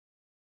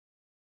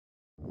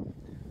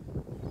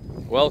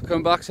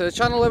Welcome back to the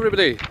channel,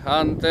 everybody.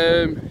 And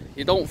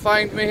you don't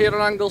find me here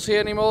on Anglesey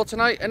anymore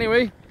tonight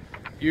anyway.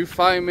 You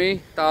find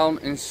me down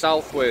in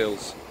South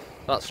Wales.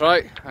 That's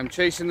right, I'm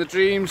chasing the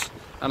dreams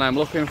and I'm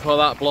looking for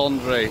that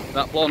Blond Ray.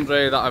 That Blond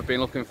Ray that I've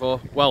been looking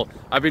for, well,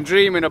 I've been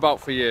dreaming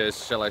about for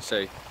years, shall I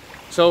say.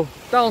 So,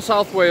 down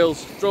South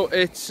Wales,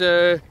 it's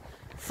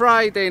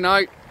Friday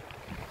night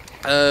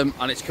and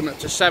it's coming up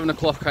to 7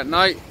 o'clock at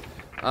night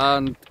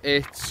and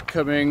it's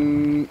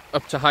coming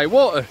up to high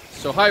water.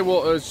 So high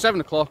water is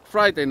 7 o'clock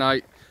Friday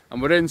night and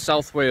we're in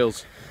South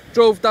Wales.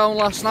 Drove down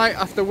last night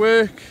after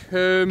work,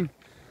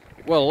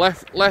 well,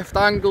 left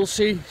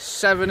Anglesey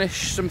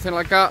 7ish, something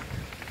like that.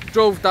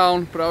 Drove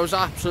down, but I was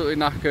absolutely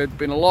knackered.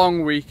 Been a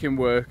long week in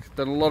work,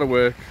 done a lot of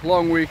work,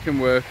 long week in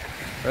work,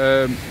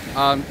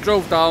 and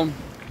drove down.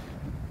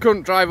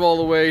 Couldn't drive all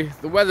the way,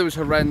 the weather was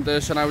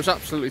horrendous and I was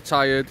absolutely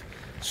tired.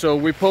 So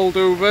we pulled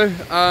over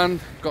and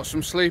got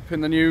some sleep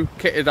in the new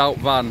kitted out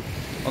van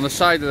on the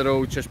side of the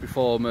road just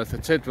before Merthyr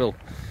Tydfil.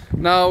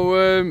 Now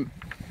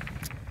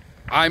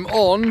I'm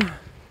on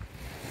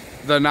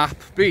the Knap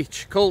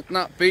beach, called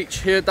Knap Beach,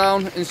 here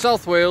down in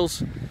South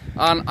Wales,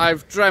 and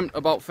I've dreamt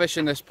about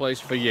fishing this place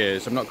for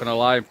years. I'm not gonna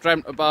lie, I've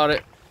dreamt about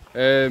it,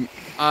 and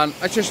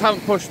I just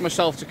haven't pushed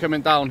myself to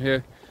coming down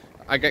here.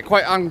 I get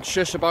quite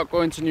anxious about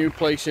going to new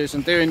places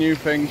and doing new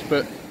things,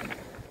 but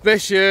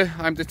this year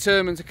I'm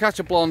determined to catch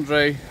a Blond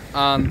Ray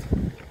and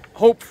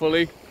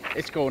hopefully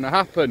it's going to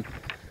happen.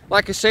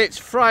 Like I say, it's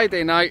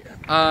Friday night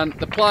and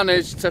the plan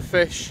is to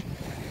fish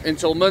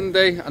until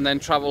Monday and then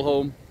travel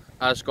home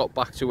as got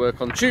back to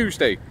work on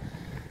Tuesday.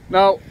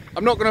 Now,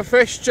 I'm not going to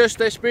fish just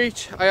this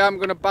beach, I am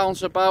going to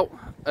bounce about.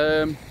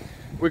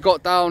 We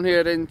got down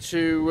here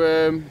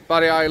into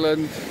Barry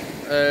Island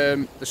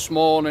this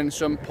morning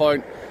some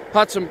point,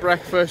 had some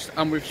breakfast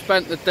and we've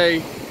spent the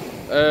day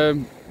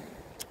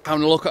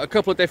having a look at a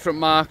couple of different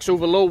marks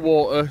over low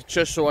water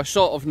just so I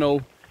sort of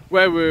know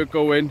where we're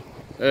going,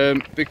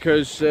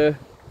 because as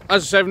I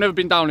said, I've never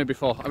been down here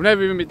before. I've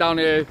never even been down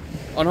here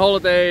on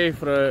holiday,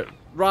 for a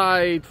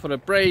ride, for a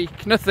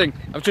break, nothing.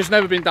 I've just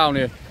never been down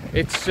here.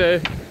 It's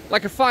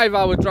like a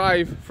 5-hour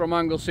drive from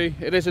Anglesey.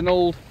 It is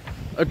a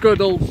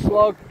good old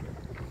slog,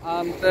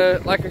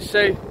 and like I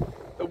say,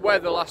 the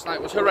weather last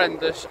night was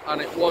horrendous and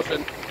it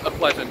wasn't a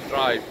pleasant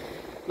drive.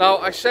 Now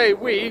I say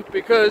we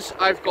because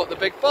I've got the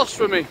big boss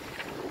with me.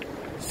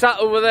 Sat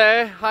over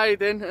there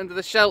hiding under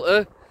the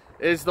shelter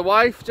is the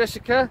wife,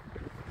 Jessica.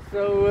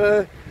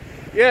 So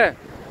yeah,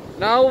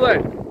 now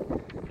then,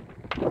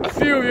 a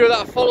few of you that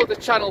have followed the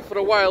channel for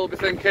a while will be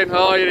thinking,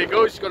 oh, here he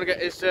goes, he's going to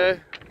get his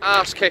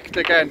arse kicked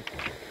again.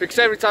 Because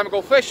every time I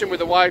go fishing with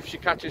the wife, she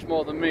catches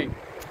more than me.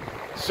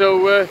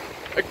 So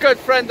a good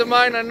friend of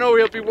mine, I know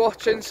he'll be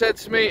watching, said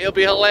to me, it'll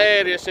be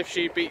hilarious if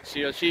she beats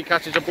you. She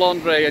catches a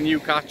Blond Ray and you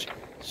catch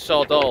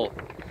sod all.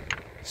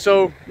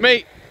 So,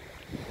 mate,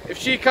 if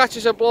she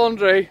catches a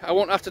Blond Ray, I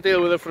won't have to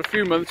deal with her for a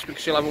few months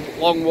because she'll have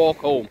a long walk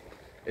home.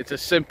 It's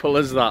as simple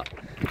as that.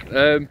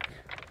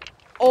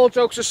 All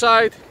jokes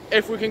aside,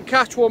 if we can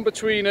catch one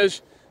between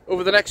us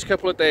over the next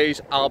couple of days,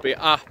 I'll be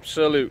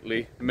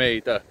absolutely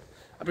made up.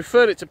 I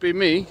prefer it to be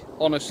me,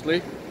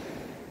 honestly.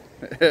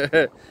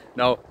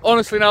 No,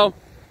 honestly now,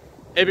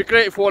 it'd be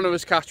great if one of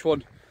us catch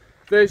one.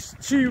 There's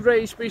two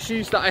ray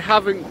species that I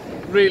haven't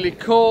really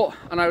caught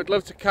and I would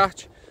love to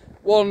catch.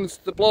 One's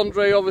the Blond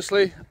Ray,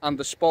 obviously, and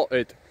the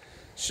spotted.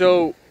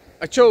 So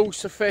I chose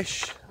to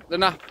fish the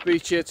Knap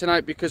beach here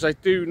tonight because I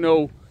do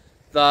know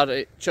that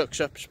it chucks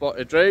up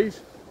spotted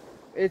rays.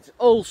 It's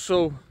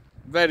also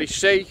very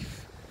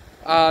safe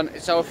and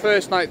it's our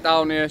first night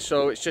down here,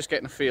 so it's just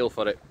getting a feel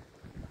for it.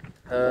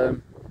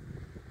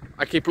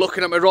 I keep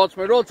looking at my rods.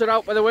 My rods are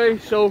out, by the way,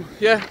 so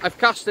yeah, I've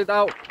cast it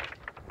out.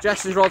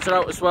 Jess's rods are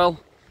out as well.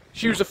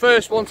 She was the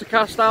first one to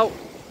cast out,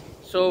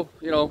 so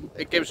you know,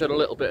 it gives her a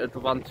little bit of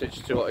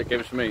advantage to what it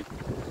gives me.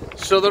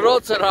 So the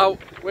rods are out,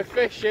 we're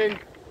fishing.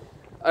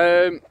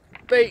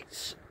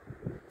 Baits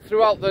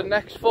throughout the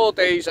next 4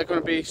 days are going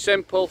to be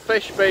simple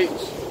fish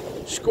baits,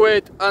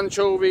 squid,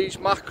 anchovies,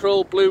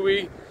 mackerel,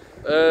 bluey.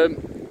 I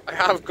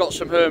have got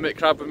some hermit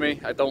crab with me,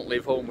 I don't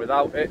leave home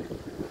without it.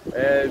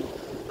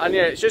 And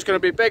yeah, it's just going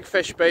to be big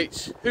fish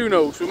baits. Who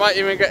knows, we might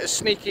even get a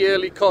sneaky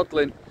early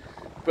codling,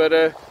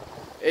 but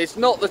it's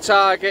not the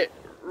target.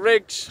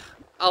 Rigs,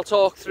 I'll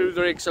talk through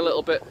the rigs a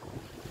little bit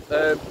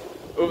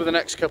over the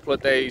next couple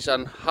of days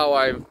and how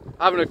I'm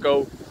having a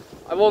go.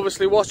 I've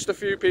obviously watched a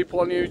few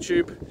people on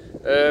YouTube.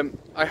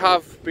 I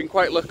have been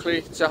quite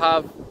lucky to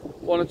have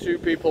 1 or 2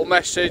 people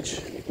message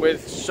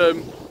with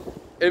some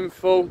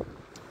info.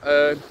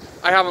 I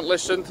haven't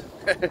listened.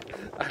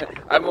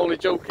 I'm only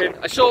joking.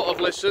 I sort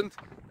of listened.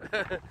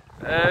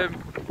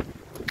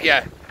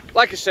 Yeah,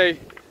 like I say,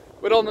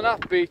 we're on the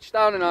Knap beach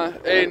down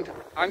in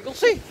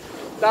Anglesey,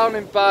 down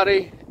in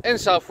Barry, in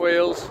South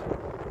Wales,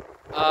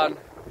 and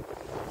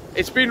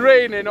it's been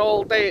raining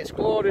all day. It's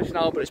glorious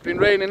now, but it's been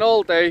raining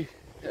all day.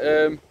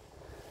 Anyway,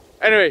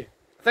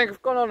 I think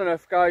I've gone on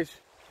enough, guys.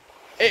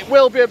 It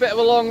will be a bit of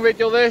a long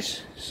video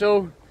this,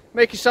 so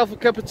make yourself a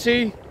cup of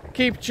tea,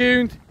 keep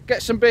tuned,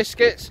 get some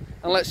biscuits,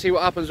 and let's see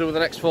what happens over the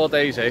next 4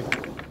 days, eh?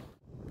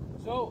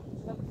 So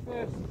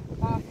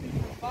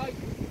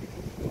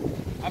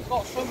I've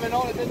got something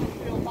on, it doesn't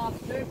feel bad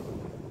too.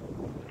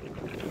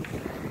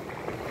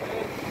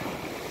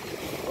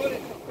 But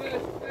it's the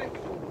first fish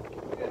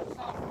in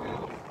South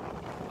Wales.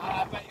 And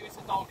I bet you it's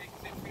a doggy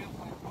because it feels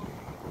like one.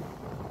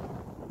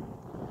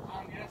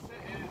 And yes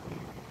it is.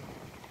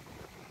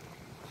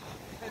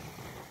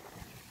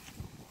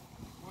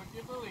 Would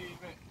you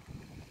believe it?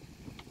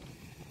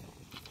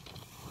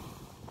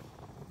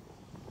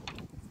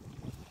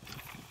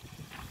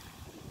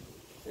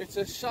 It's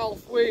a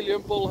South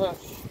Walian bullhead.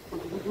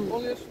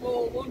 Only a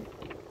small one,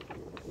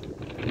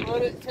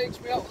 but it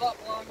takes me out of that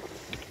blank.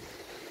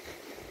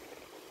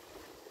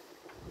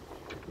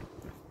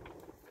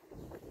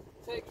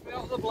 Takes me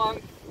out of the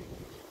blank.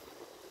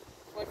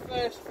 My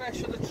first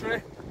fish of the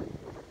trip.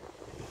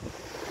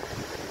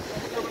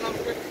 I'm going to have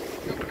a quick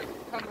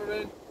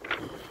camera in.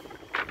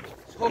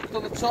 It's hooked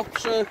on the top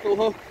circle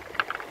hook.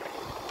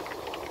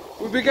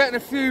 We've been getting a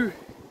few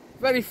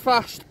very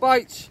fast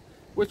bites,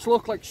 which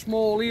look like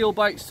small eel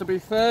bites to be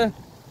fair.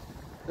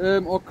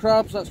 Or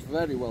crabs. That's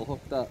very well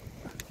hooked, that.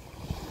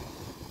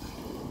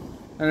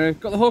 Anyway,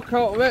 got the hook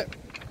out of it,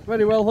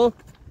 very well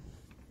hooked.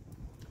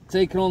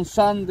 Taking on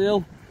sand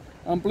eel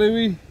and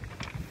bluey.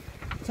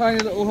 Tiny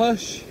little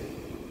hush,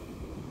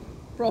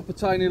 proper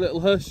tiny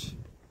little hush.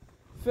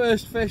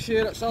 First fish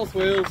here at South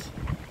Wales.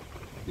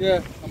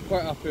 Yeah, I'm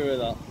quite happy with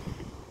that.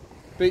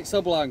 Beats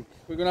the blank.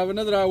 We're going to have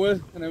another hour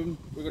and then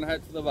we're going to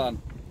head for the van.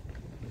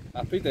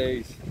 Happy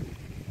days.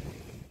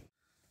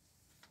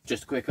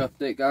 Just a quick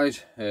update,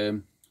 guys.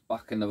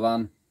 Back in the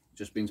van,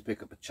 just been to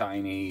pick up a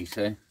Chinese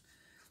here.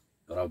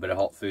 Got to have a bit of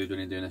hot food when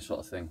you're doing this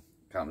sort of thing.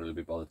 Can't really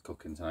be bothered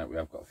cooking tonight. We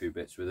have got a few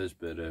bits with us,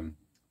 but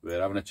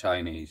we're having a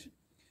Chinese.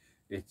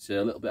 It's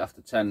a little bit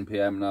after 10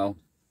 PM now,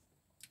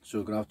 so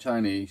we're going to have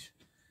Chinese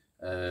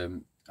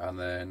and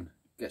then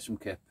get some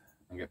kip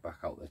and get back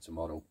out there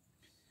tomorrow.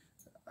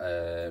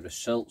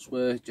 Results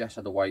were Jess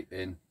had a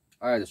whiting,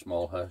 I had a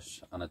small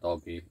huss and a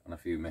doggy and a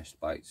few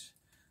missed bites.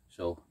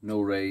 So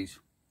no rays,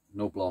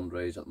 no blonde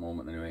rays at the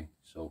moment anyway.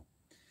 So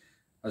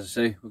as I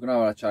say, we're going to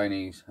have our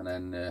Chinese and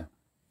then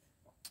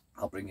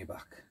I'll bring you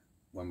back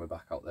when we're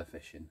back out there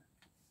fishing.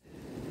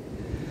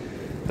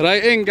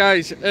 Right in,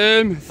 guys,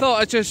 thought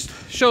I'd just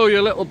show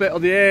you a little bit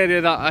of the area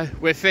that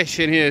we're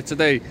fishing here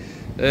today.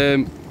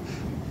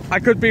 I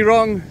could be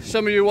wrong,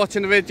 some of you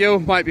watching the video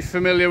might be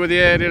familiar with the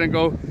area and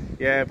go,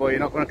 yeah, but you're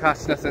not going to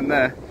catch nothing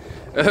there.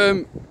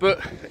 But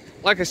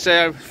like I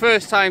say,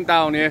 first time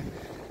down here,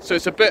 so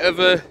it's a bit of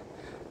an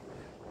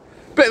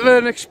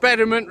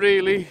experiment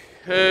really.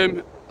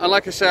 And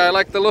like I say, I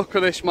like the look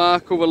of this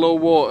mark over low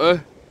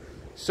water.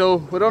 So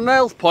we're on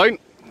Nell's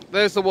Point.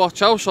 There's the watch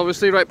house,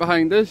 obviously, right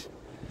behind us.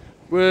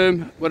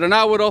 We're an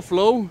hour off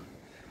low,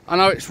 and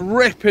now it's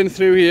ripping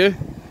through here,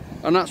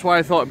 and that's why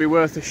I thought it'd be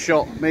worth a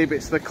shot. Maybe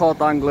it's the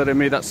cod angler in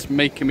me that's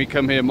making me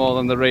come here more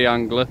than the ray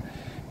angler,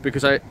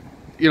 because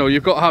you know,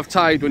 you've got to have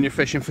tide when you're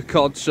fishing for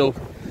cod. So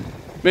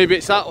maybe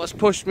it's that what's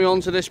pushed me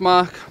onto this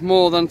mark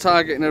more than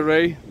targeting a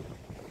ray.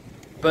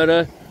 But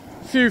a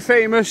few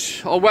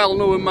famous or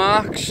well-known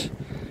marks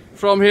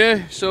from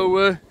here.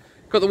 So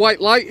got the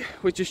white light,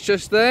 which is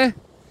just there.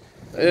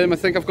 I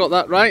think I've got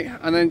that right.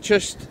 And then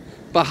just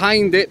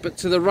behind it, but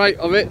to the right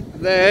of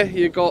it, there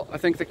you got, I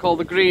think they call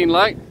the green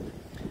light.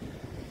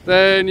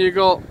 Then you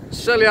got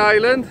Silly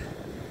Island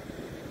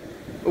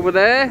over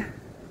there.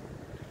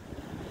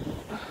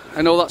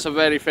 I know that's a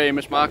very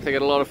famous mark. They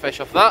get a lot of fish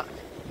off that.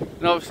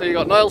 And obviously you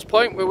got Nell's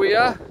Point where we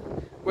are.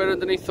 We're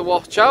underneath the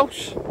watch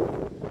house.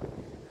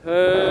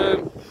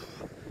 You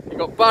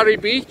got Barry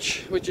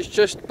Beach, which is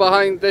just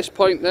behind this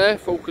point there.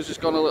 Focus has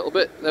gone a little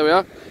bit. There we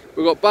are.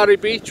 We've got Barry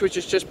Beach, which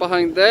is just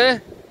behind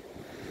there.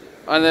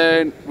 And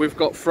then we've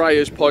got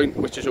Friars Point,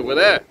 which is over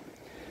there.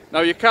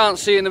 Now you can't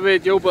see in the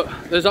video, but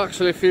there's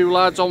actually a few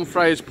lads on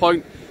Friars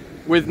Point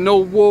with no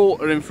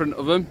water in front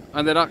of them,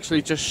 and they're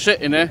actually just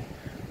sitting there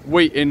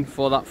waiting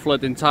for that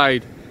flooding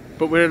tide.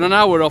 But we're in an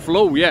hour off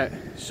low yet,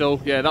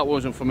 so yeah, that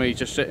wasn't for me,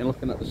 just sitting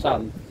looking at the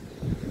sand.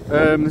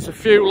 There's a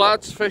few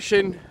lads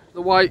fishing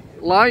the white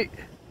light.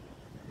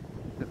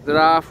 They're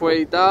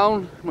halfway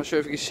down. I'm not sure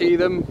if you can see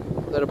them.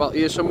 They're about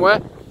here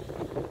somewhere.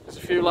 There's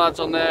a few lads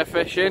on there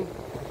fishing,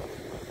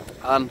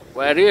 and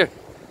we're here.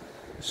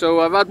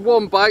 So I've had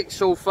one bite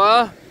so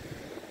far,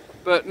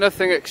 but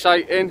nothing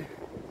exciting.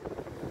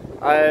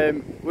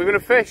 We're going to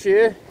fish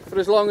here for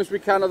as long as we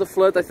can of the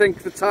flood. I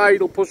think the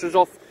tide will push us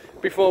off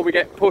before we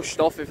get pushed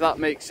off, if that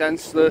makes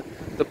sense, the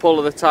pull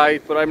of the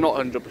tide, but I'm not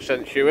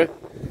 100% sure.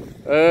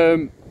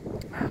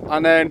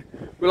 And then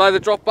we'll either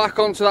drop back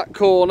onto that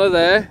corner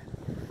there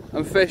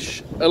and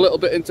fish a little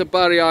bit into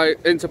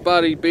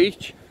Barry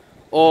Beach,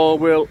 or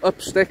we'll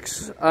up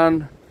sticks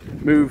and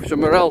move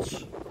somewhere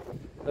else.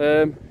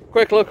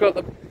 Quick look at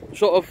the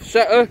sort of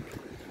setup.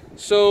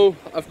 So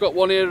I've got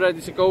one here ready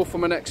to go for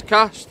my next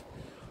cast.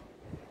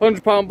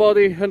 100 £100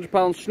 body, 100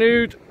 £100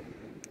 snood,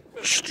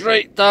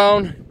 straight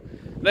down.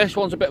 This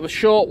one's a bit of a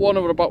short one,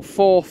 of about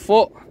 4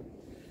 foot,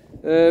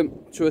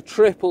 to a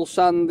triple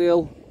sand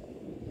eel,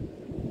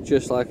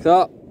 just like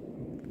that.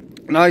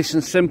 Nice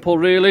and simple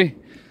really.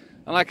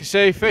 And like I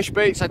say, fish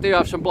baits, I do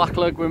have some black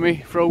lug with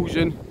me,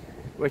 frozen.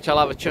 which I'll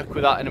have a chuck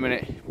with that in a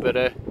minute.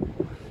 But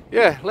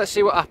yeah, let's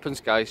see what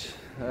happens, guys.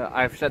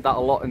 I've said that a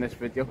lot in this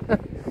video.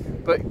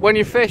 But when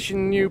you fish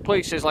in new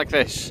places like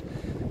this,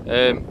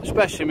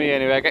 especially me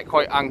anyway, I get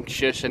quite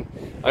anxious, and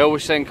I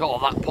always think, oh,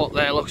 that pot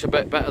there looks a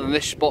bit better than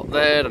this spot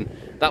there, and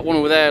that one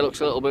over there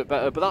looks a little bit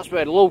better. But that's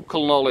where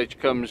local knowledge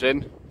comes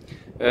in.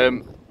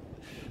 And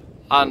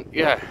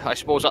yeah, I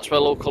suppose that's where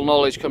local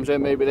knowledge comes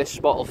in. Maybe this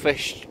spot will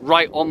fish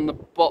right on the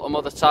bottom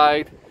of the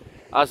tide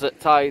as the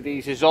tide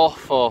eases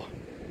off, or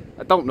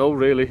I don't know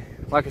really.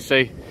 Like I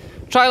say,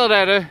 trial and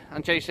error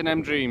and chasing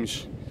them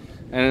dreams.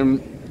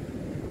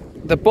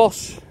 The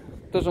boss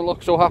doesn't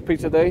look so happy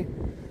today.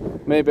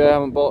 Maybe I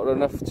haven't bought her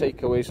enough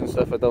takeaways and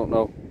stuff, I don't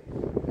know.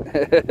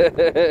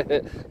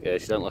 Yeah,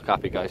 she don't look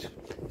happy, guys.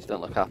 She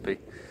don't look happy.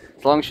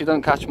 As long as she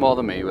doesn't catch more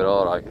than me, we're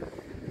alright.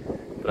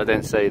 But I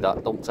didn't say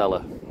that, don't tell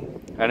her.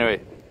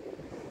 Anyway,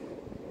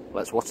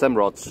 let's watch them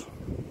rods.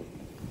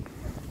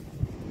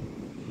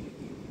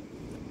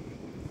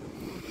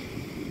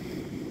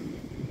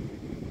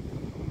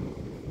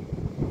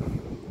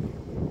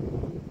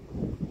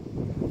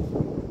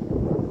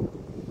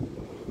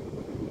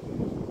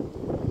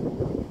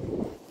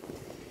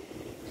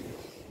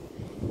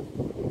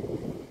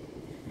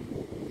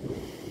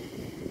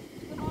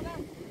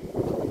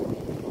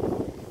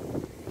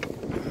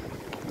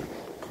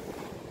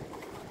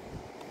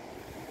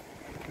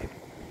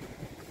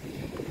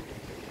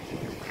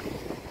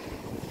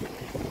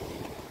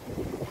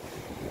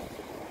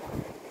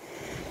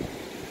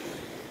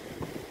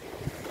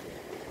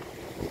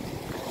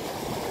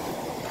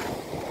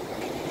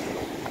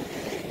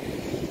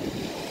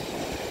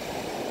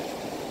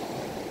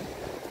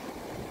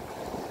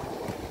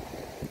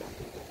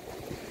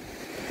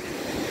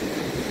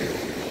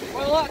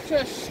 That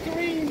just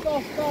screamed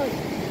off, guys.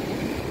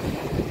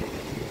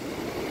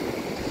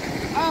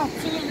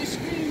 Absolutely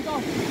screamed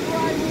off.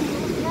 Right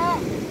under the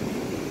cap.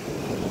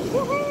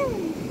 Woohoo!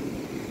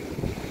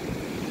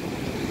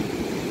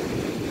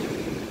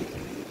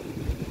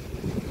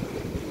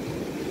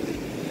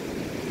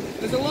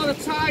 There's a lot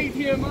of tide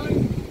here,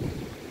 man.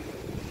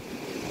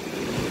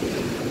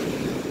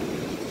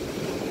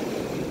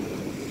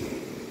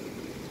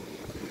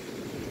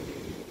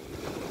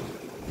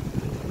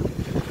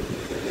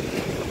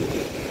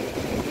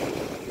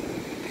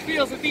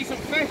 Feels a decent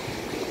fish.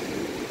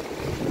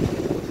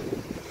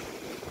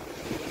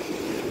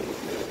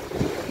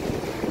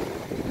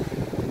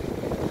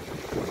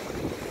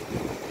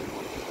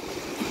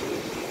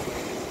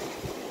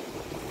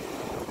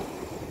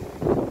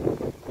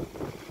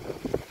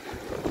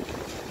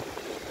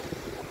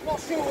 Not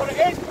sure what it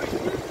is, but it's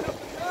moving up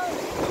and down.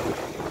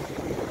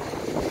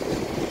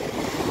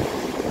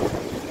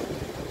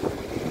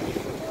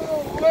 No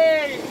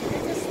way!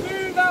 It's a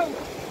smooth out!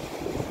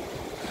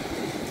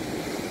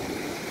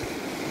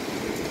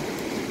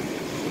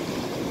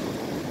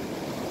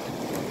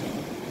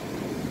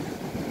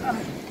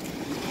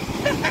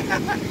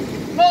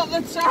 Not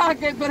the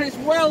target, but it's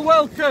well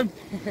welcome.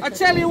 I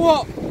tell you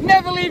what,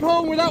 never leave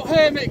home without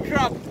hermit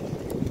crab.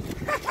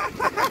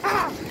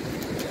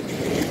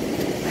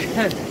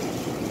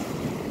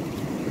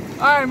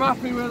 I'm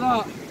happy with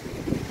that.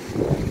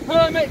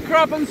 Hermit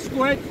crab and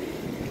squid.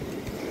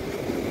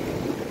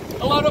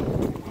 A lot of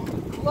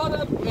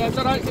yeah, it's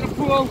alright, it's in a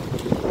pool.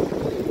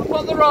 I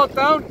put the rod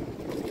down.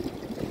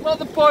 A lot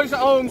of the boys at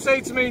home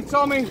say to me,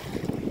 Tommy,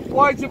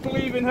 why do you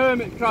believe in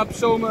hermit crab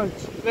so much?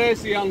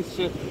 There's the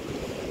answer.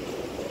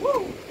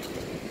 Woo.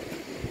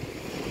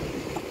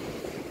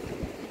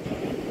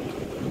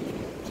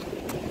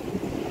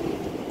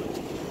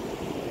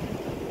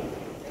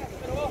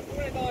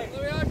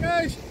 There we are,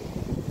 guys.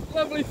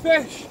 Lovely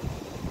fish.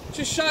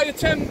 Just shy of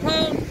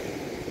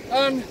 £10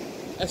 and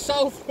a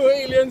South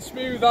Walian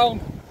smooth hound.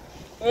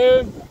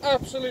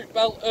 Absolute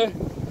belter.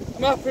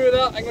 I'm happy with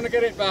that. I'm going to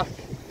get it back.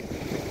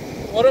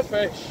 What a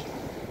fish.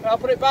 I'll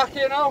put it back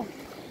here now.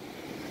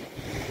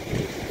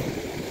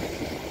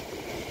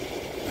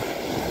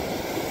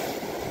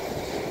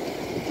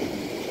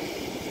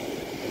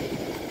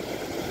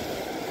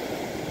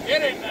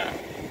 Get in there!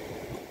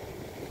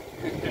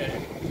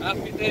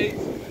 Happy days!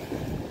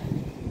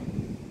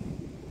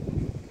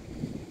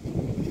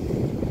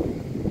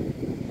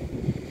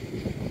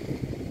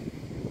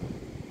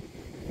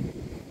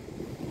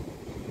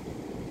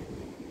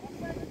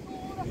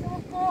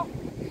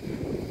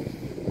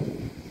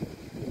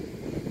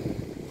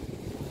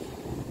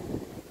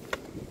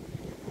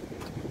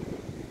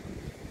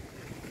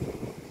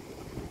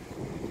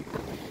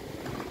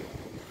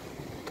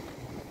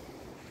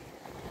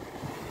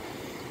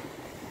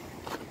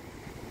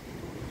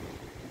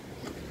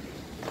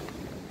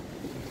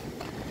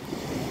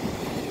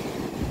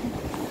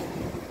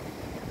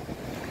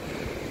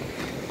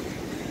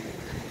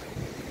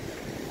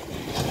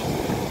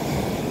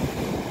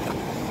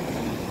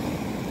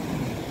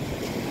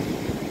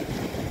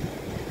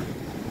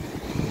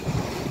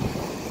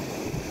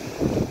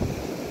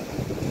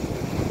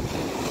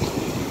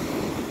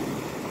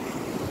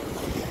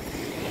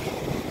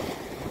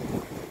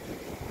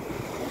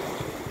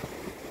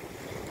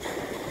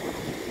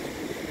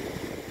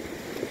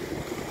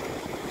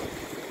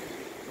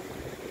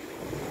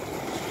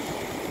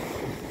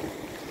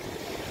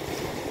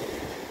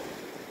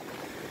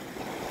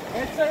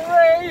 It's a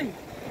ray!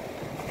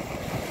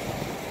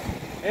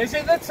 Is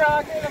it the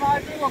target that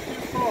I've been looking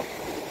for?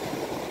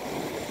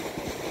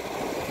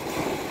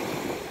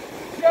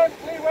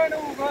 Gently went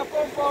over,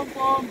 boom, boom,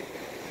 boom.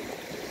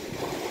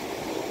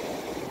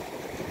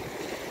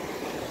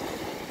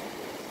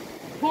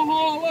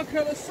 Oh, look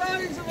at the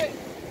size of it!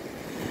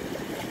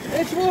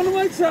 It's one of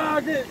my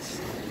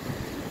targets!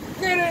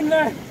 Get in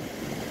there!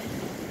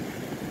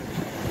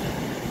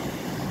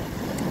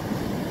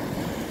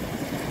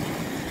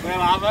 We'll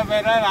have a bit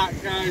of that,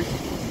 guys.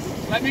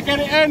 Let me get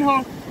it in,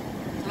 hook,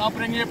 and I'll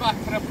bring you back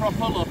for a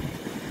proper look.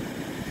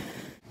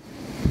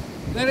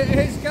 There it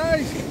is,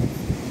 guys.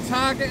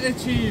 Target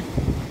achieved.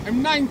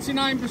 I'm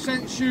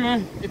 99%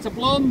 sure it's a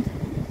blonde.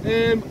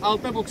 I'll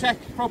double check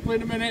properly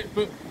in a minute,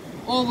 but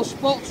all the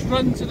spots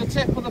run to the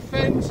tip of the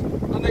fins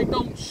and they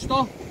don't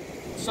stop.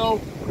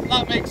 So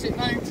that makes it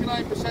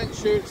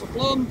 99% sure it's a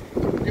blonde.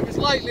 It was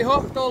lightly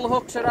hooked, all the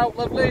hooks are out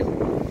lovely.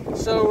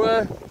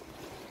 So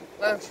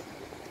there's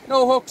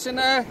no hooks in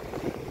there.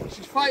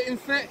 She's fighting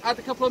fit, had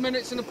a couple of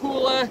minutes in the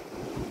pool there.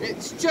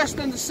 It's just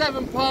under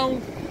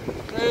 £7.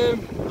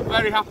 I'm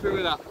very happy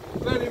with that.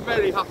 Very,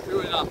 very happy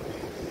with that.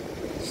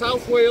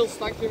 South Wales,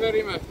 thank you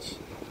very much.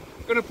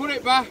 Gonna put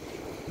it back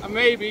and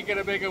maybe get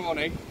a bigger one,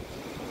 eh?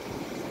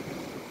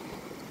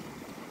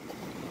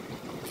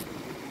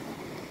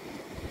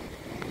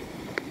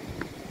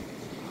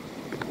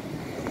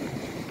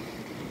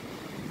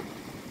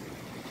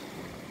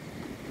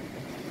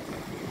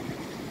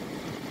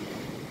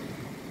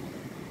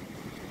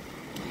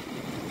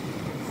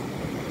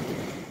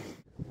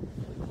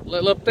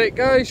 Little update,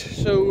 guys.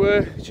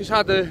 So just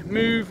had a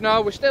move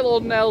now. We're still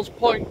on Nell's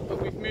point, but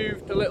we've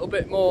moved a little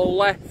bit more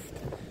left.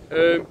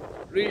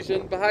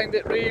 Reason behind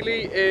it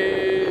really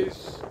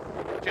is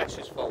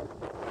Jess's fault.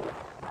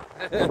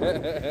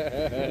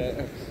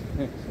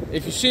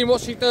 If you've seen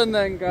what she's done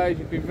then, guys,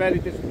 you'd be very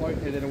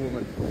disappointed in a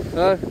woman.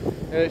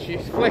 She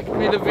flicked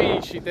me the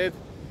V, she did.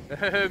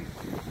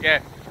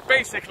 Yeah,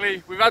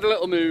 basically we've had a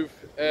little move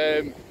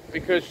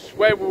because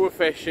where we were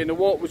fishing, the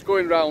water was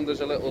going round us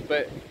a little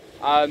bit,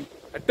 and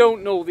I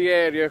don't know the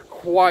area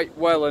quite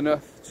well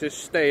enough to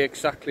stay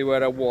exactly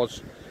where I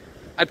was.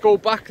 I'd go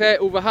back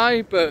there over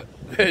high, but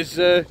there's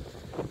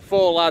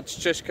 4 lads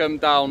just come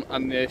down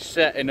and they're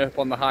setting up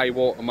on the high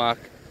water mark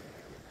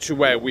to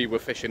where we were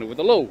fishing over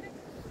the low.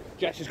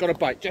 Jess has got a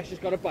bite, Jess has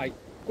got a bite.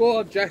 Go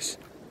on, Jess.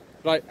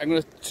 Right, I'm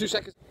gonna, 2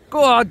 seconds.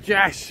 Go on,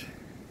 Jess.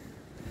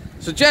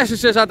 So Jess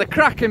has just had a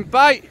cracking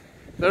bite.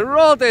 The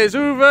rod is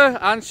over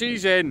and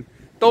she's in.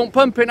 Don't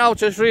pump it now,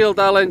 just reel,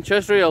 darling,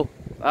 just reel.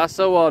 That's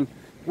the one.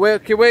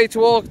 Work your way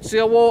towards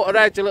your water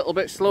edge a little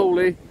bit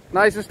slowly.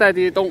 Nice and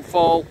steady, don't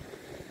fall.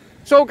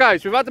 So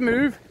guys, we've had the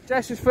move.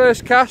 Jess's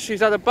first cast,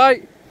 she's had a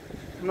bite.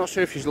 I'm not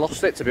sure if she's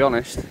lost it, to be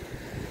honest.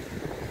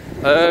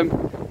 And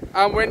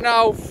we're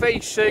now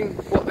facing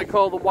what they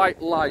call the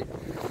white light.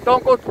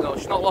 Don't go, no,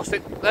 she's not lost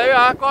it. There you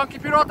are, go on,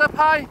 keep your rod up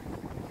high.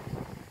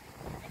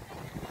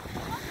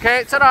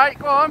 Okay, it's alright,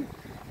 go on.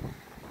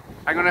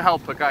 I'm going to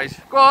help her, guys.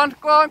 Go on,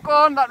 go on, go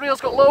on. That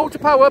reel's got loads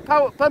of power,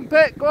 pump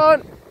it, go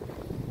on.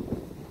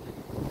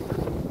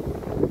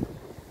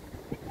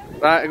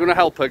 Right, I'm going to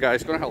help her,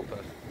 guys, going to help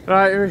her.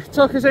 Right, we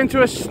took us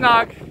into a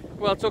snag.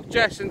 Well, took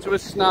Jess into a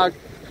snag.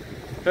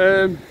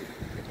 I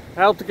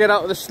helped her get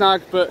out of the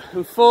snag, but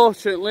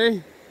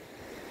unfortunately,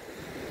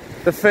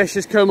 the fish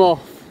has come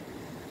off.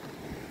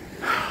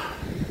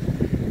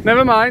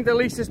 Never mind, at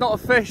least there's not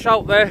a fish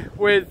out there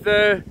with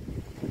the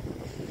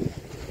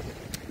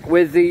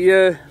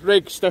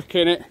rig stuck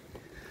in it.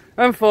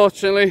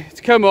 Unfortunately,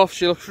 it's come off.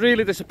 She looks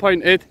really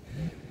disappointed.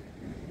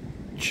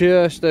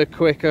 Just a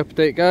quick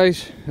update,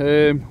 guys.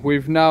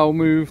 We've now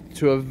moved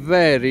to a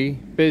very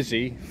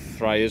busy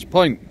Friars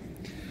Point.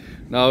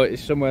 Now,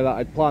 it's somewhere that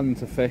I'd planned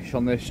to fish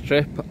on this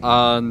trip,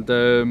 and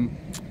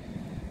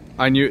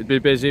I knew it'd be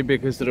busy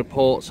because the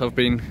reports have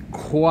been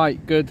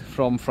quite good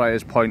from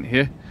Friars Point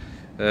here,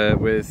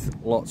 with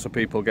lots of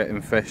people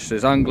getting fish.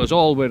 There's anglers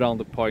all the way around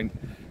the point.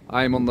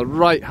 I'm on the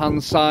right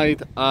hand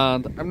side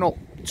and I'm not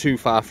too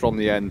far from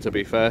the end, to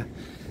be fair.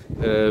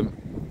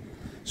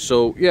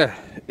 So yeah,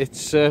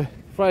 it's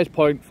Friars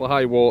Point for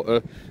high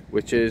water,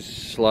 which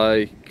is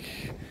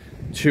like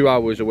 2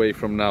 hours away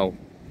from now.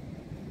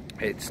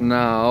 It's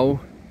now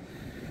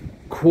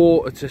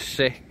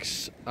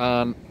 6:15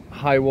 and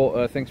high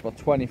water I think it's about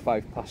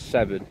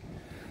 7:25.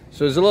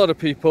 So there's a lot of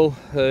people.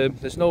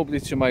 There's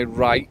nobody to my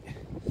right.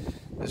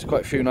 There's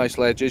quite a few nice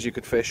ledges you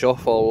could fish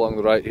off all along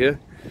the right here.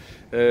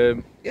 Yeah,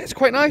 it's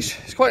quite nice,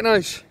 it's quite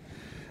nice.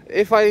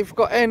 If I've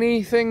got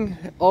anything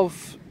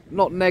of,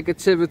 not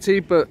negativity,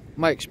 but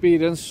my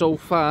experience so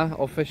far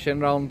of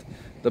fishing around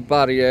the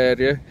Barry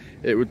area,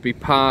 it would be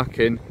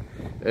parking.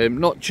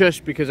 Not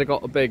just because I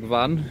got a big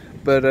van,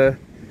 but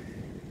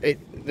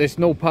there's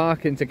no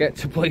parking to get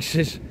to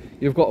places.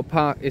 You've got to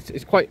park.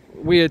 It's quite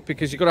weird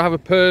because you've got to have a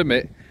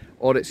permit,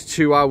 or it's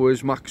 2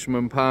 hours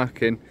maximum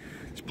parking.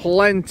 There's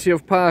plenty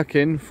of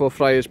parking for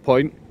Friars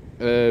Point,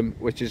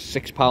 which is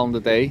 £6 a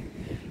day,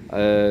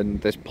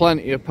 and there's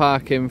plenty of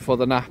parking for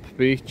the Knap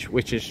beach,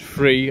 which is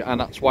free, and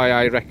that's why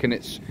I reckon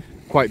it's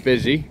quite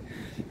busy.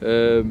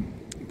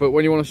 But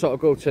when you want to sort of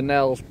go to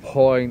Nell's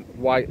Point,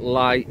 White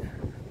Light,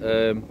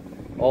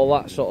 all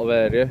that sort of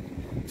area,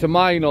 to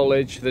my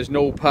knowledge there's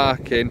no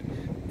parking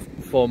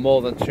for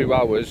more than 2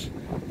 hours.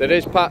 There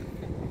is,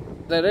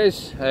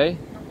 eh?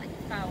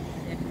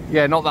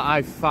 Yeah, not that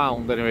I've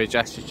found anyway.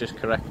 Jess is just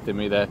correcting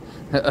me there.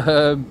 Look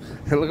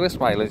at the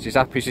smile, she's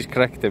happy she's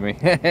correcting me.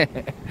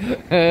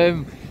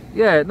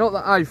 Yeah, not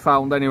that I've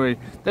found anyway.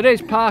 There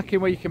is parking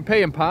where you can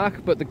pay and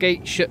park, but the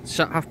gate shuts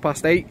at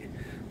 8:30,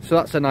 so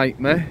that's a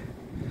nightmare.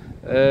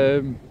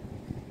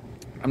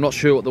 I'm not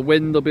sure what the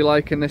wind will be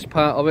like in this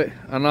part of it,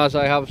 and as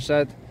I have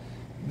said,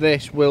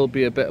 this will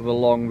be a bit of a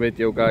long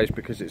video, guys,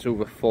 because it's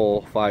over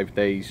 4 or 5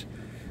 days.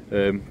 But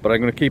I'm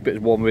going to keep it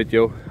as one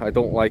video. I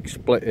don't like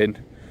splitting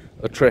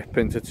a trip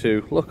into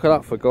 2. Look at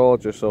that for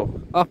gorgeous,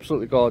 so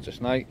absolutely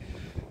gorgeous night.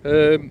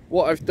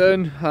 What I've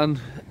done,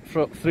 and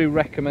through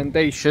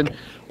recommendation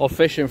of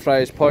Fishing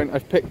Friars Point,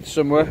 I've picked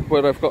somewhere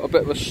where I've got a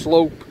bit of a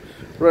slope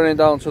running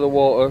down to the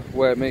water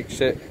where it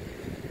makes it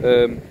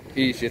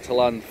easier to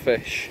land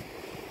fish.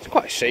 It's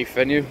quite a safe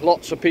venue,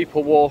 lots of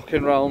people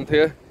walking around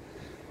here.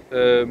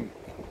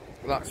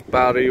 That's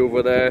Barry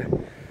over there,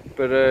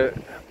 but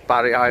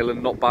Barry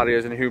Island, not Barry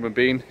as in a human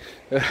being.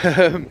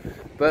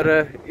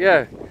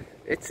 Yeah,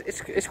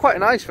 it's quite a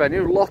nice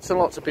venue, lots and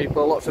lots of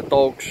people, lots of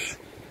dogs,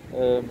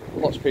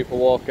 lots of people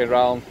walking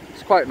around.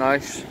 It's quite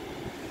nice.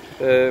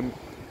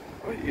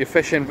 You're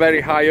fishing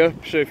very high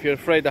up, so if you're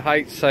afraid of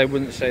heights, I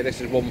wouldn't say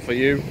this is one for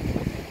you.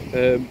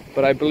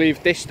 But I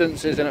believe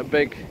distance isn't a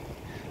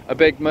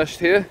big must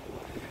here.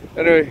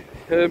 Anyway,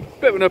 bit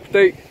of an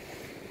update.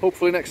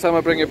 Hopefully next time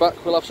I bring you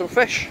back we'll have some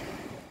fish.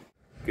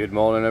 Good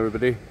morning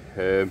everybody.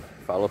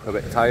 If I look a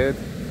bit tired,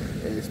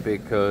 it's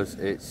because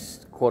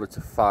it's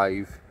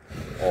 4:45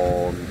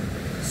 on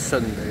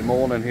Sunday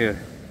morning here.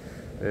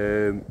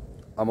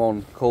 I'm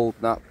on Cold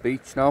Knap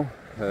Beach now.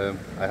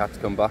 I had to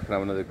come back and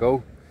have another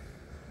go.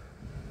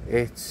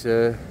 It's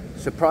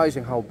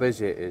surprising how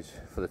busy it is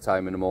for the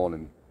time in the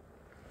morning.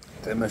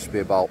 There must be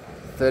about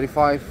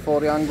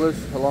 35-40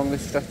 anglers along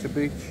this stretch of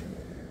beach.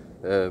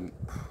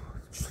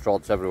 Just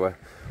rods everywhere.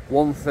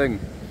 One thing,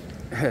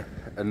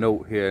 a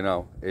note here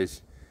now,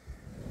 is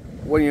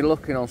when you're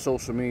looking on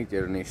social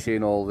media and you're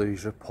seeing all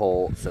these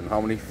reports and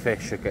how many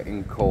fish are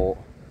getting caught,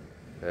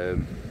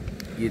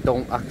 you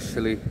don't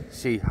actually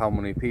see how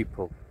many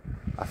people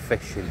are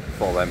fishing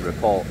for them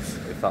reports,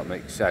 if that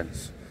makes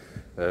sense.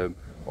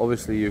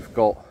 Obviously you've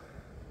got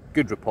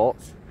good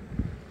reports,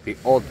 the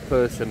odd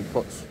person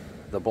puts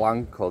the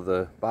blank or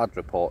the bad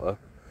report up,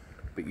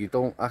 but you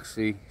don't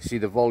actually see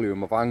the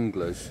volume of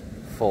anglers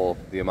for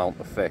the amount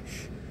of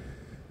fish.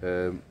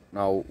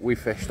 Now we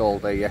fished all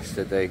day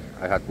yesterday.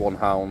 I had 1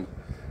 hound,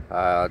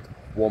 I had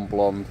 1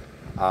 blonde,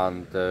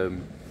 and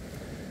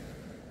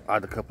I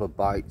had a couple of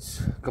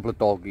bites, a couple of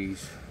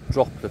doggies,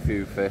 dropped a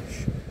few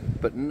fish,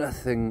 but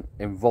nothing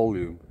in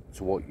volume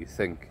to what you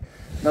think.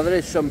 Now there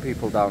is some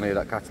people down here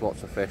that catch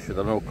lots of fish with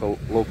the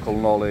local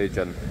knowledge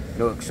and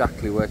know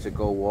exactly where to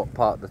go, what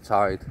part of the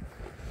tide,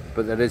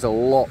 but there is a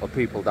lot of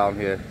people down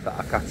here that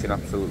are catching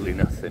absolutely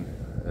nothing,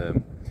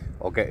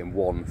 or getting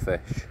 1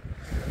 fish.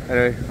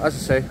 Anyway, as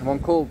I say, I'm on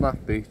Cold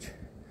Knap Beach.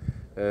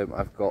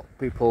 I've got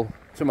people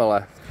to my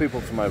left,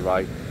 people to my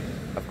right.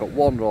 I've got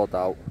 1 rod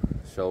out,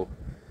 so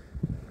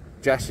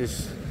Jess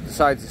has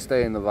decided to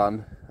stay in the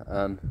van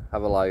and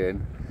have a lie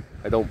in.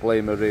 I don't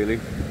blame her really.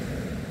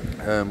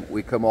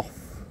 We come off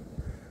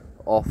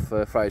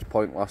Friars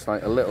Point last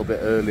night a little bit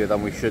earlier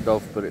than we should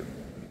have, but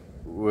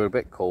we were a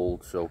bit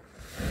cold, so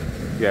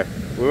yeah,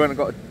 we went and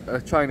got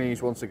a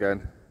Chinese once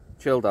again,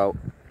 chilled out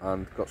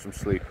and got some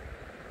sleep.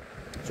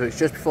 So it's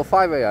just before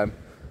 5 AM,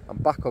 I'm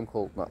back on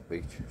Cold Knap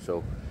Beach,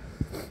 so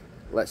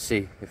let's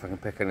see if I can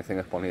pick anything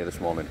up on here this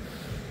morning.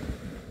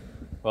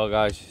 Well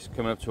guys, it's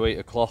coming up to 8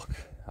 o'clock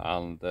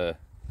and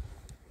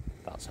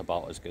that's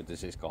about as good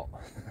as it's got.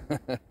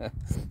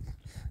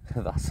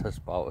 That's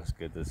about as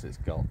good as it's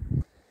got.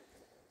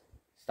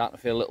 Starting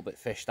to feel a little bit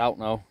fished out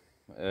now.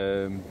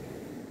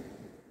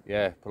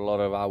 Yeah, put a lot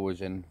of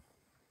hours in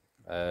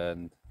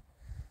and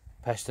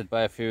pestered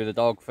by a few of the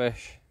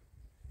dogfish.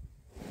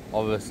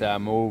 Obviously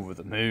I'm over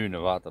the moon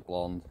about the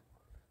blonde.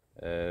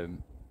 But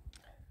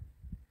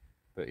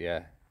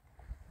yeah,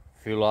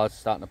 a few lads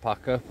starting to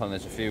pack up and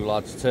there's a few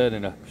lads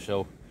turning up,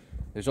 so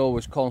there's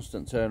always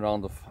constant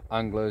turnaround of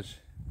anglers,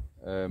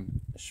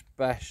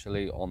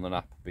 especially on the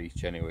Knap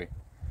Beach anyway.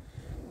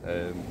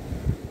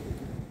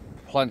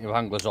 Plenty of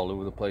anglers all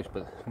over the place,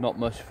 but not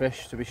much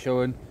fish to be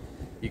showing.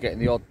 You're getting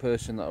the odd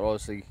person that are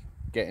obviously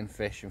getting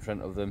fish in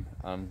front of them,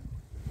 and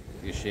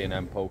you're seeing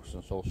them posts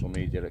on social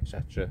media,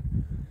 etc.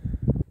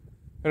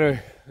 Anyway,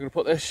 I'm going to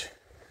put this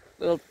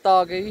little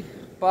doggy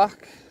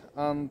back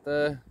and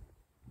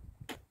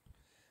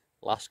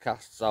last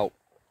cast's out.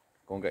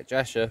 Go and get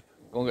Jess up,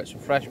 go and get some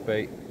fresh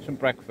bait, some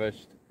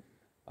breakfast,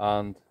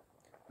 and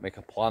make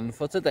a plan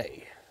for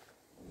today.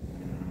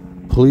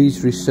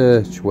 Please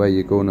research where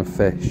you're going to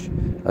fish,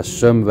 as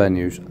some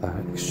venues are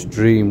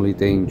extremely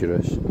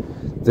dangerous.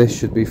 This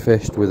should be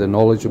fished with a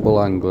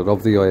knowledgeable angler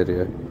of the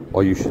area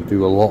or you should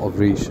do a lot of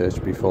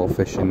research before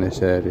fishing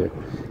this area.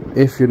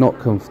 If you're not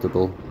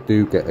comfortable,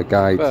 do get a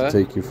guide to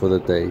take you for the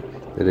day.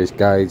 There is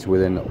guides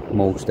within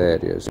most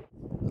areas.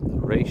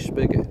 The race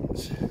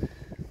begins.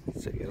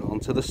 Take it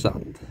onto the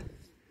sand.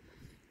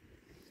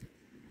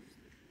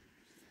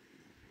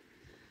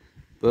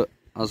 But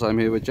as I'm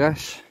here with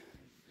Jess,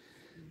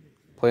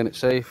 playing it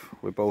safe,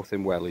 we're both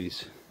in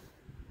wellies.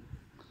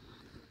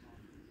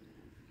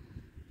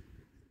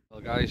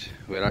 Well guys,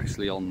 we're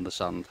actually on the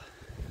sand,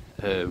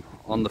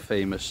 on the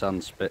famous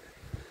sand spit.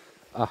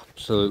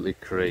 Absolutely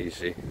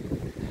crazy.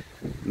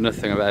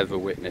 Nothing I've ever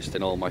witnessed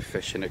in all my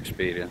fishing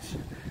experience.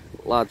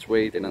 Lads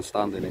wading and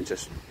standing in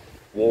just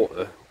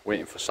water,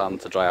 waiting for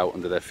sand to dry out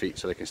under their feet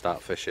so they can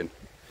start fishing.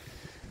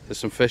 There's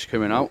some fish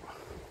coming out,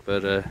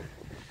 but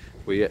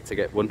we're yet to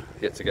get one,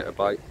 yet to get a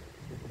bite.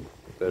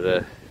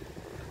 But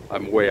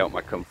I'm way out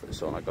my comfort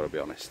zone, I've got to be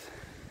honest.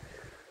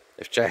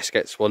 If Jess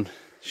gets one,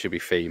 she'll be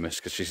famous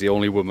because she's the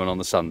only woman on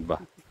the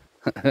sandbar.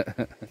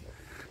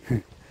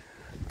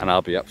 And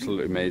I'll be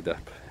absolutely made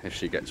up if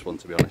she gets one,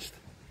 to be honest.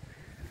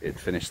 It'd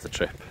finish the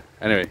trip.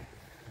 Anyway,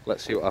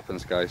 let's see what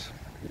happens, guys.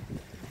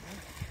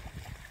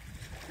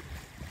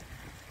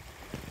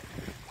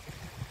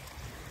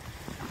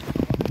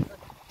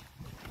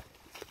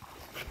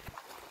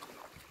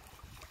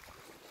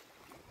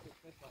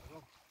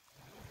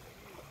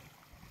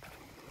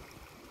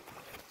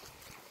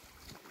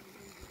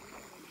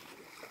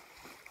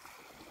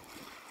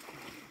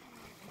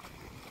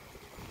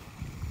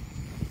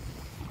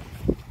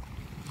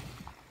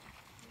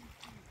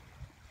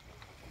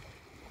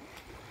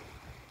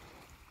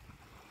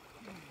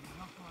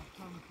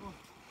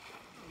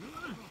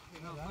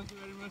 Thank you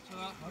very much for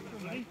that.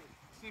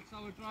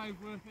 6-hour drive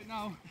worth it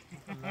now.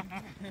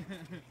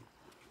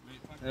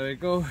 There we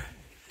go,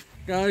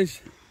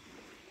 guys.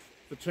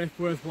 The trip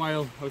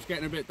worthwhile. I was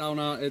getting a bit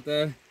downhearted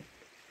there,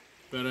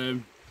 but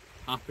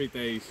happy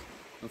days.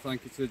 And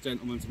thank you to the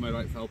gentleman to my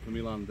right for helping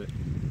me land it.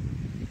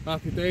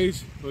 Happy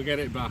days. We'll get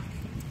it back.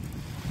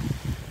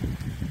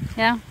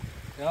 Yeah.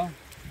 Yeah.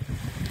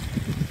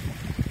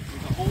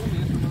 There's a hole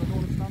here, so I'm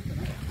going to stand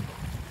in it.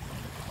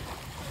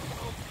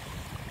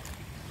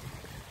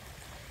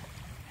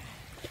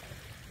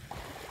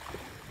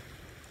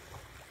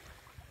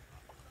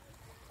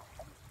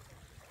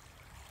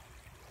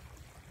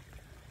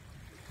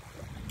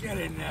 Get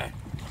in there.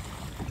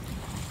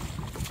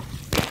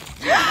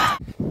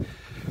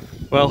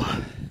 Well,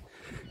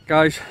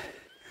 guys,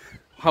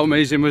 how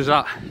amazing was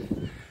that?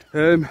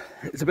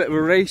 It's a bit of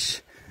a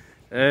race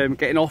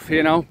getting off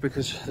here now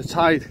because the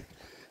tide,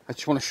 I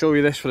just want to show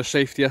you this for the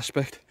safety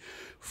aspect,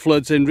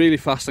 floods in really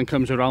fast and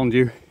comes around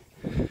you.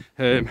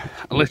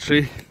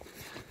 Literally,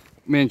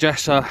 me and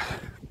Jess are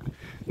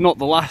not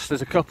the last,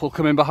 there's a couple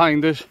coming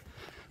behind us,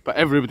 but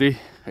everybody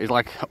is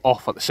like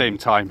off at the same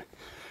time.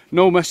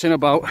 No messing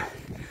about.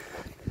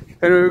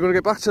 Anyway, we're going to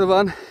get back to the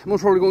van,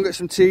 most probably go and get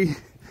some tea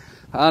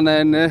and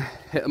then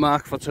hit the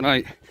mark for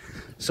tonight.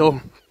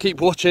 So keep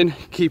watching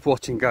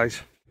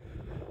guys.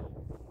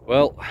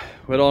 Well,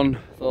 we're on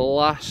the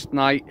last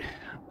night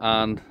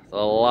and the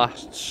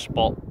last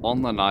spot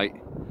on the night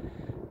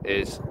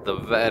is the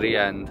very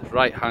end,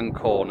 right hand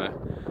corner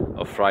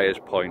of Friars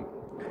Point.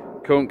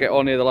 Couldn't get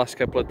on here the last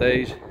couple of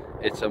days.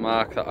 It's a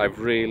mark that I've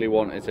really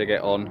wanted to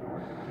get on,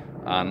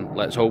 and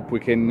let's hope we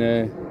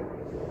can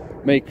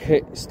make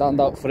it stand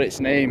out for its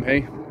name,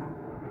 hey?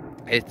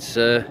 It's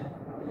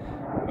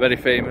very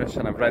famous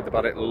and I've read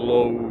about it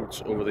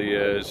loads over the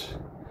years.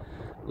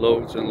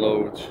 Loads and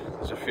loads.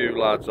 There's a few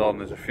lads on,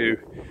 there's a few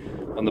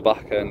on the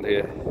back end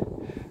here.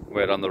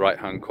 We're on the right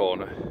hand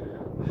corner.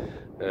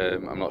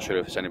 I'm not sure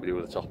if there's anybody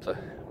with the top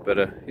there.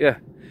 But yeah,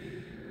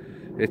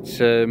 it's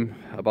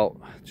about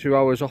 2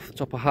 hours off the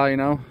top of High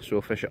now, so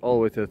we'll fish it all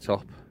the way to the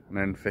top and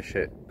then fish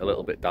it a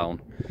little bit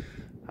down.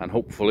 And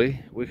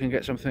hopefully we can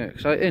get something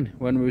exciting.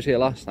 When we was here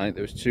last night,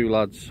 there was two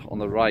lads on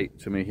the right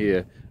to me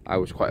here. I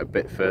was quite a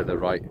bit further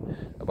right,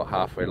 about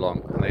halfway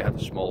along, and they had a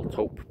small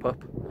taupe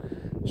pup.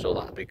 So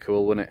that'd be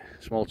cool, wouldn't it?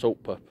 Small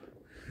taupe pup.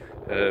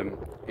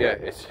 Yeah,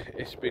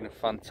 it's been a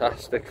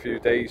fantastic few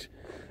days.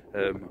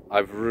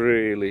 I've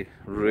really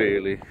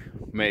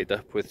made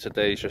up with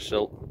today's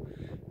result.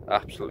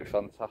 Absolutely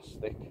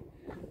fantastic.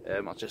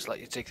 I'll just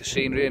let you take the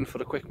scenery in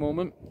for a quick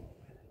moment.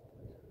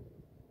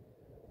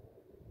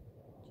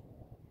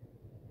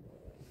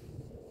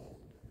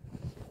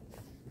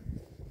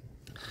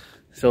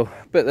 So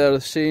a bit there of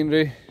the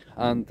scenery,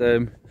 and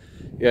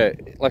yeah,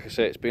 like I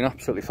say, it's been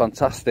absolutely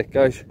fantastic,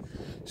 guys.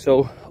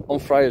 So on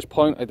Friars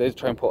Point, I did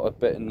try and put a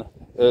bit in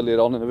earlier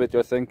on in the video,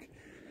 I think.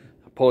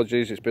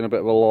 Apologies, it's been a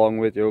bit of a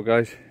long video,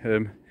 guys.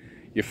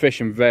 You're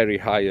fishing very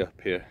high up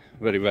here,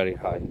 very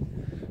high.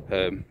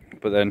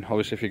 But then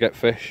obviously if you get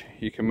fish,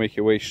 you can make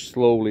your way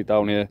slowly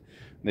down here.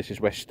 And this is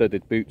where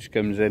studded boots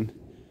comes in,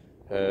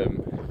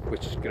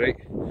 which is great.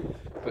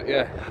 But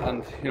yeah,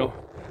 and you know,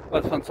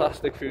 had a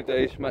fantastic few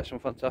days, met some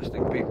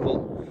fantastic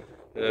people.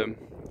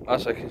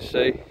 As I can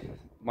say,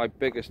 my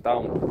biggest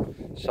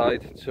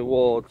downside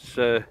towards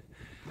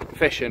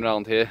fishing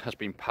around here has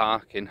been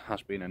parking,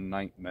 has been a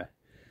nightmare.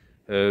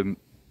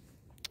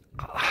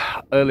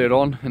 earlier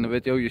on in the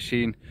video you've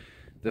seen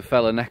the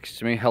fella next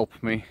to me help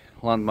me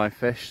land my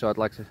fish, so I'd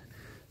like to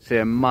say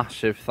a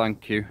massive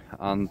thank you.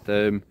 And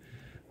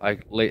I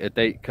later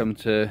date come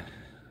to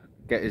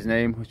get his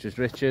name, which is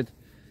Richard,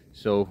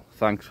 so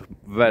thanks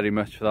very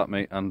much for that,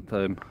 mate. And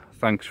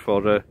thanks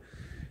for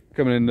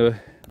coming in the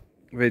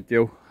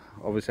video.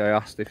 Obviously I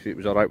asked if it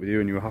was alright with you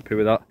and you were happy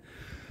with that,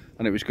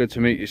 and it was good to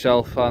meet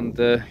yourself and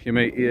your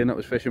mate Ian that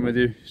was fishing with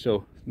you.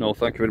 So no,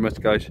 thank you very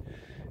much guys,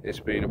 it's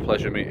been a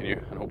pleasure meeting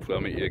you, and hopefully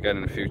I'll meet you again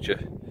in the future.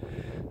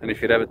 And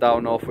if you're ever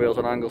down North Wales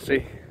on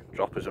Anglesey,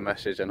 drop us a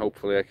message and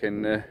hopefully I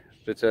can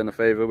return the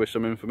favour with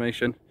some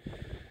information.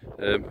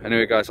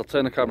 Anyway guys, I'll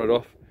turn the camera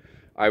off.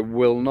 I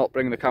will not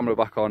bring the camera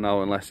back on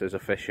now unless there's a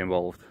fish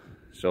involved.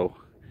 So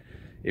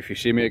if you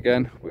see me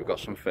again, we've got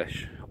some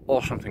fish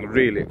or something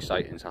really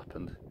exciting's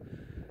happened.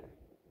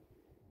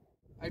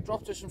 I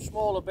dropped her some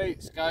smaller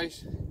baits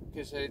guys,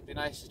 because it'd be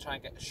nice to try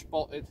and get a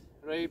spotted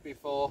ray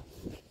before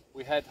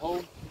we head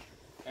home.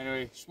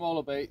 Anyway,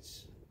 smaller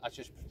baits are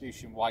just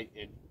producing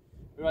whiting.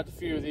 We've had a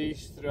few of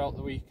these throughout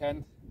the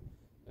weekend,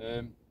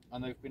 and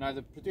they've been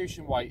either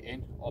producing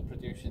whiting or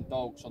producing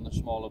dogs on the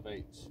smaller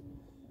baits.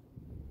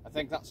 I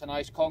think that's a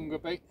nice conger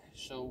bait,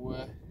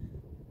 so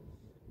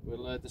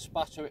we'll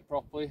dispatch of it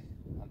properly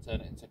and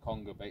turn it into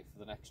conger bait for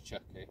the next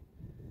chucky.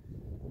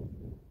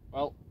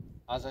 Well,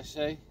 as I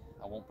say,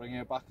 I won't bring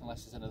her back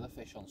unless there's another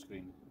fish on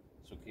screen,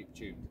 so keep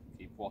tuned,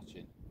 keep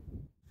watching.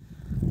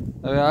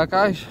 There we are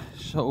guys,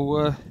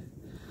 so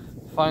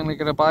finally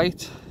get a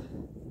bite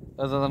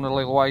other than a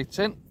little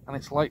whiting, and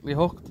it's lightly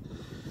hooked.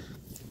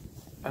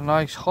 A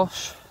nice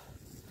huss,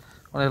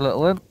 only a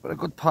little in, but a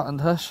good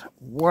patterned huss,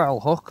 well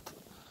hooked.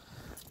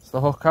 It's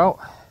the hook out,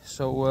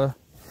 so we'll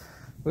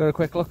get a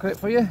quick look at it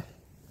for you.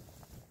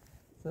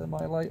 Turn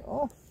my light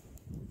off.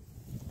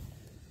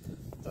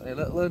 Only a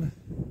little in,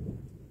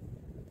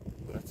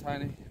 but a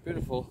tiny,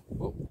 beautiful,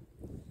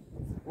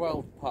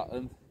 well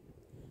patterned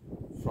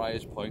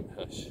Friars point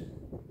huss.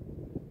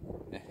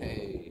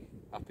 Hey,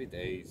 happy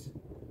days.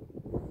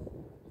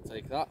 I'll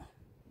take that,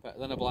 better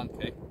than a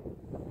blanket.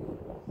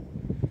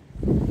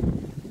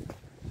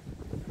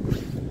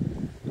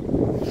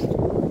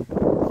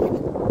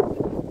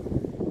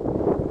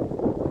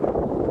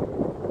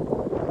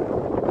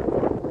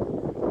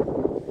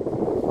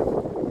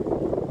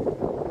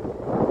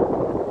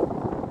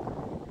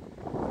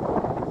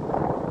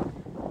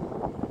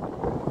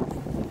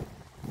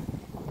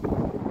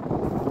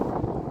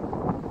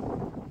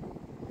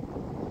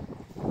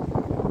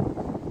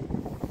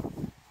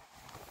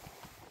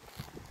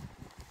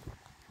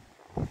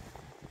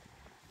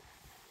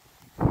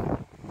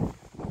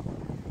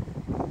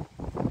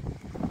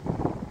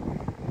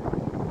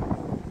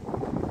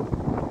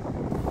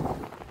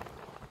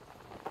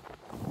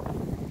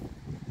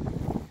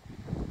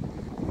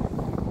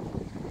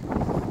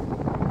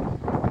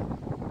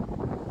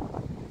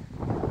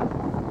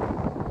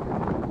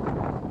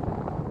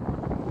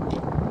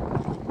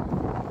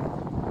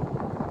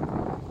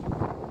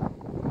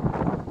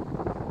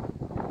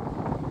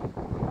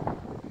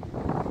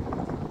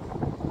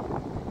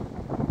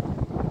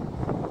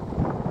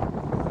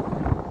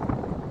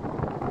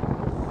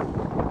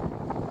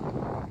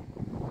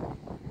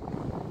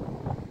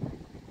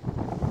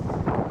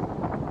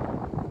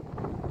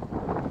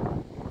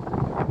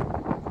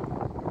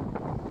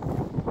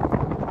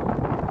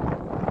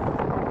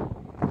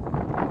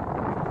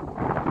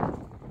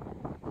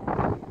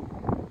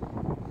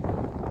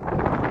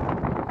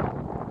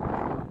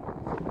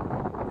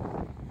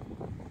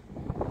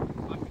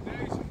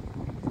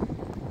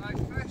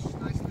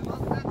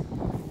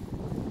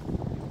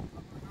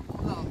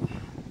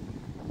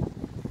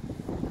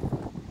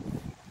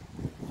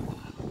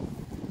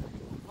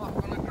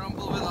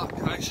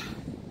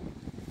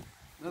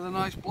 Another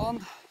nice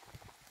blonde.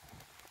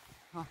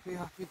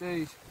 Happy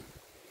days.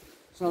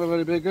 It's not a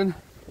very big one.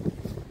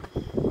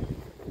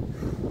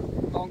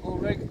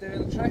 Dongle rig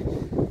doing the trick.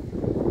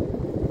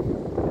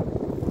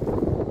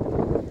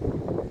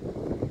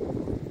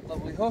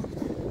 Lovely hook.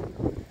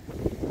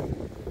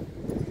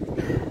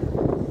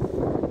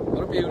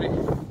 What a beauty.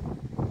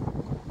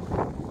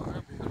 What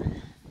a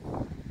beauty.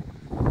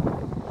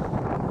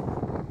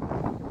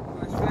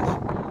 Nice fish.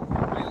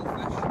 Real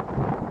fish.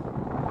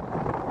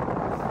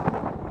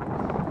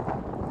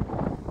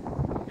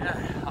 Yeah,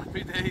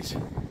 happy days.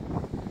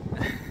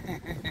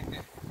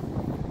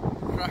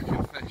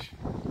 Cracking fish.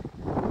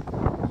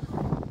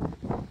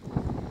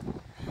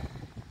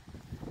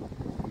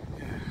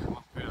 Yeah, I'm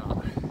happy with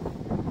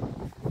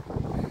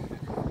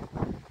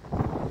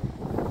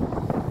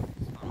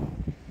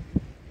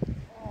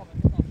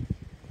that.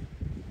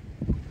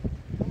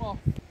 Come on.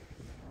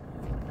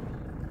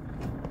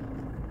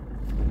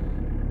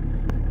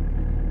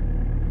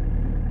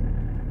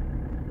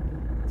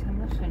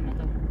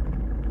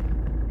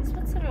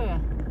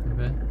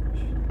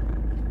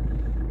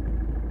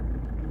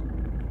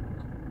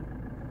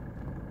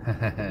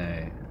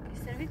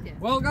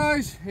 Well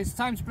guys, it's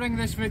time to bring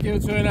this video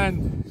to an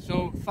end,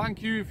 so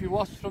thank you if you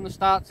watched from the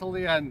start till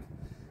the end.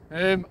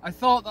 I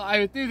thought that I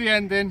would do the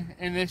ending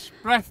in this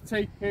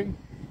breathtaking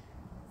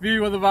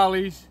view of the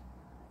valleys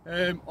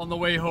on the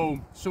way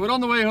home. So we're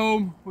on the way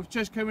home. We're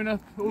just coming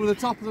up over the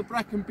top of the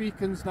Brecon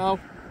Beacons now,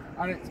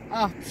 and it's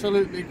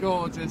absolutely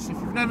gorgeous. If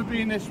you've never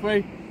been this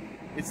way,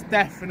 it's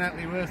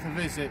definitely worth a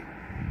visit.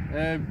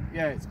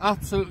 Yeah, it's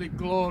absolutely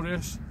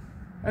glorious.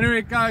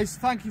 Anyway guys,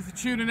 thank you for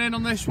tuning in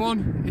on this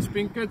one. It's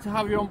been good to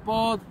have you on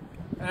board.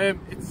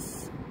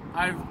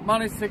 I've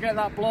managed to get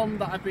that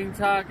blonde that I've been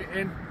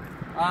targeting,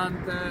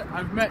 and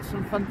I've met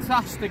some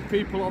fantastic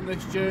people on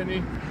this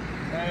journey.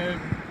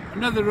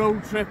 Another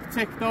road trip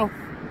ticked off.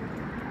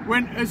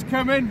 Winter's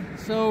coming,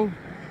 so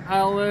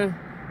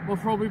we'll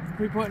probably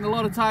be putting a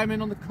lot of time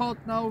in on the cod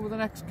now over the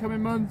next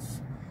coming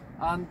months,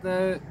 and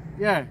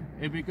yeah,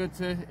 it'd be good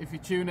to, if you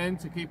tune in,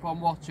 to keep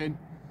on watching.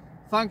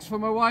 Thanks for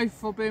my wife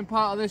for being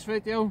part of this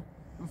video.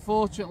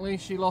 Unfortunately,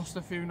 she lost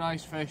a few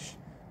nice fish,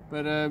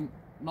 but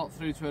not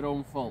through to her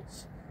own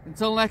faults.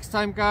 Until next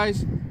time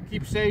guys,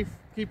 keep safe,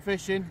 keep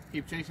fishing,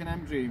 keep chasing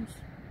them dreams.